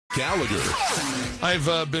Gallagher.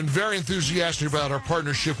 I've been very enthusiastic about our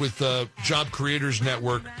partnership with Job Creators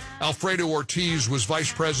Network. Alfredo Ortiz was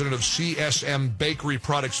vice president of CSM Bakery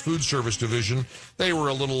Products Food Service Division. They were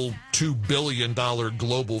a little $2 billion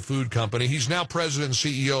global food company. He's now president and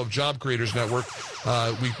CEO of Job Creators Network.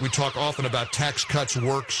 We talk often about Tax Cuts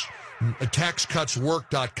Works.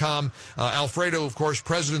 TaxCutsWork.com. Alfredo, of course,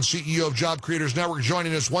 President and CEO of Job Creators Network,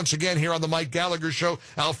 joining us once again here on the Mike Gallagher Show.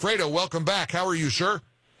 Alfredo, welcome back. How are you, sir?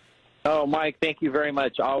 Oh, Mike, thank you very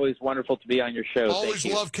much. Always wonderful to be on your show. Always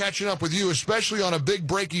love catching up with you, especially on a big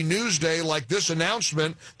breaking news day like this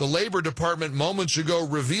announcement. The Labor Department moments ago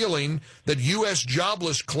revealing that U.S.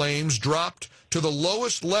 jobless claims dropped to the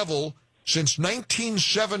lowest level since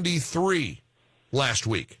 1973 last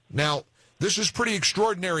week. Now, this is pretty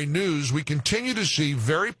extraordinary news. We continue to see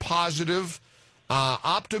very positive,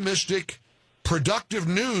 optimistic, productive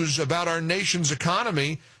news about our nation's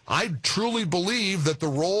economy. I truly believe that the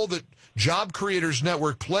role that Job Creators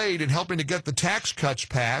Network played in helping to get the tax cuts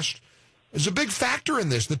passed is a big factor in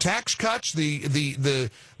this. The tax cuts, the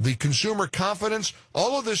consumer confidence,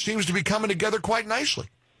 all of this seems to be coming together quite nicely.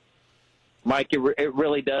 Mike, it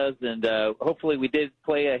really does, and hopefully we did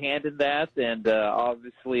play a hand in that, and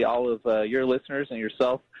obviously all of your listeners and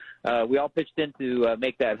yourself, we all pitched in to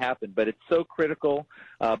make that happen, but it's so critical.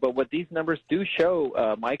 But what these numbers do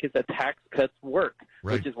show, Mike, is that tax cuts work,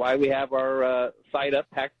 right, which is why we have our site up,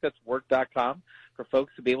 TaxCutsWork.com, for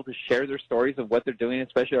folks to be able to share their stories of what they're doing,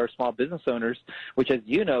 especially our small business owners, which, as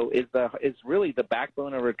you know, is really the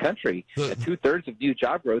backbone of our country. Two-thirds of new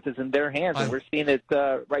job growth is in their hands, and we're seeing it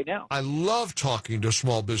right now. I love talking to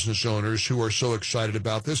small business owners who are so excited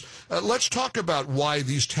about this. Let's talk about why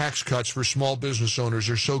these tax cuts for small business owners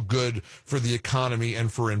are so good for the economy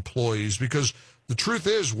and for employees, because the truth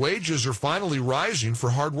is wages are finally rising for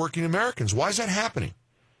hardworking Americans. Why is that happening?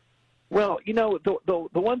 Well, you know, the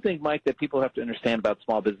one thing, Mike, that people have to understand about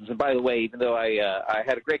small business, and by the way, even though I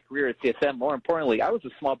had a great career at CSM, more importantly, I was a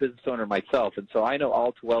small business owner myself, and so I know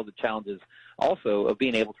all too well the challenges also of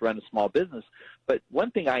being able to run a small business. But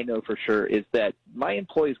one thing I know for sure is that my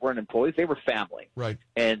employees weren't employees, they were family. Right.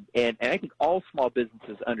 And I think all small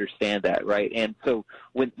businesses understand that, right? And so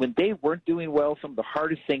when they weren't doing well, some of the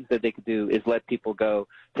hardest things that they could do is let people go,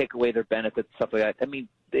 take away their benefits, stuff like that. I mean,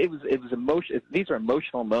 it was emotion. These are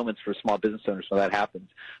emotional moments for small business owners when that happens.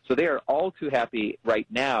 So they are all too happy right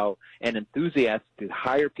now and enthusiastic to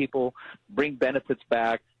hire people, bring benefits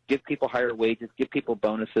back, give people higher wages, give people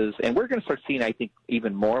bonuses. And we're going to start seeing, I think,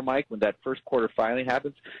 even more, Mike, when that first quarter filing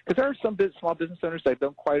happens, because there are some small business owners that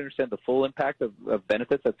don't quite understand the full impact of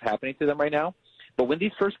benefits that's happening to them right now. But when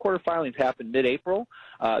these first quarter filings happen mid-April,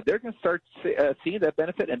 they're going to start seeing that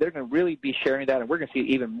benefit, and they're going to really be sharing that, and we're going to see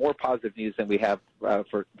even more positive news than we have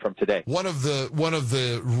from today. One of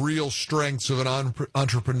the real strengths of an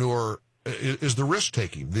entrepreneur is the risk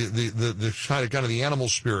taking, the kind of the animal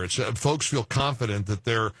spirits. Folks feel confident that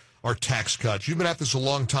there are tax cuts. You've been at this a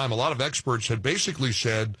long time. A lot of experts had basically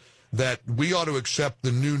said that we ought to accept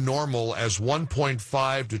the new normal as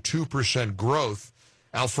 1.5 to 2% growth.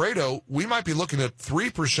 Alfredo, we might be looking at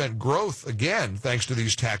 3% growth again thanks to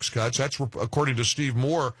these tax cuts. That's according to Steve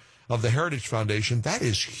Moore of the Heritage Foundation. That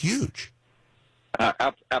is huge.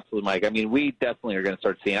 Absolutely, Mike. I mean, we definitely are going to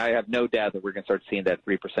start seeing, I have no doubt that we're going to start seeing that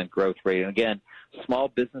 3% growth rate. And again, small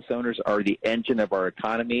business owners are the engine of our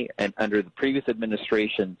economy. And under the previous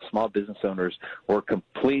administration, small business owners were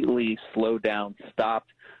completely slowed down,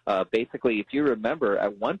 stopped. Basically, if you remember,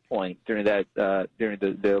 at one point during the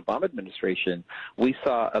Obama administration, we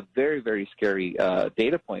saw a very, very scary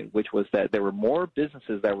data point, which was that there were more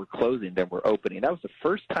businesses that were closing than were opening. That was the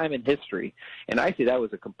first time in history, and I see that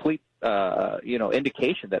was a complete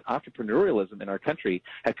indication that entrepreneurialism in our country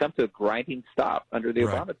had come to a grinding stop under the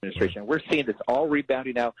Obama administration. We're seeing this all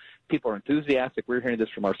rebounding now. People are enthusiastic. We're hearing this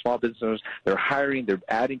from our small business owners. They're hiring. They're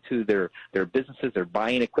adding to their businesses. They're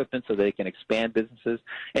buying equipment so they can expand businesses.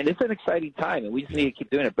 And it's an exciting time, and we just need to keep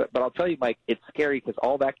doing it. But I'll tell you, Mike, it's scary because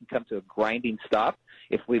all that can come to a grinding stop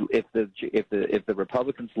if the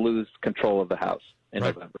Republicans lose control of the House in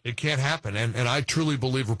November. It can't happen, and I truly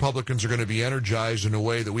believe Republicans are going to be energized in a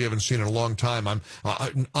way that we haven't seen in a long time. I'm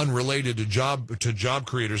unrelated to Job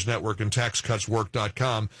Creators Network and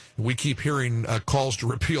TaxCutsWork.com. We keep hearing calls to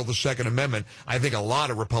repeal the Second Amendment. I think a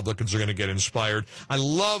lot of Republicans are going to get inspired. I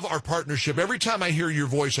love our partnership. Every time I hear your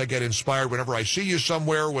voice, I get inspired. Whenever I see you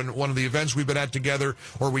somewhere, when one of the events we've been at together,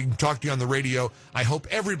 or we can talk to you on the radio, I hope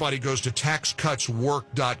everybody goes to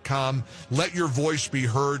TaxCutsWork.com. Let your voice be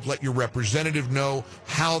heard. Let your representative know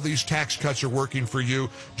how these tax cuts are working for you.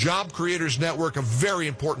 Job Creators Network, a very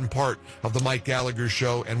important part of the Mike Gallagher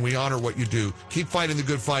Show, and we honor what you do. Keep fighting the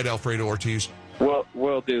good fight, Alfredo Ortiz.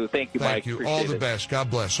 Will do. Thank you, Mike. Thank you. Appreciate All the it. best. God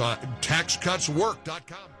bless.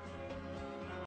 TaxCutsWork.com.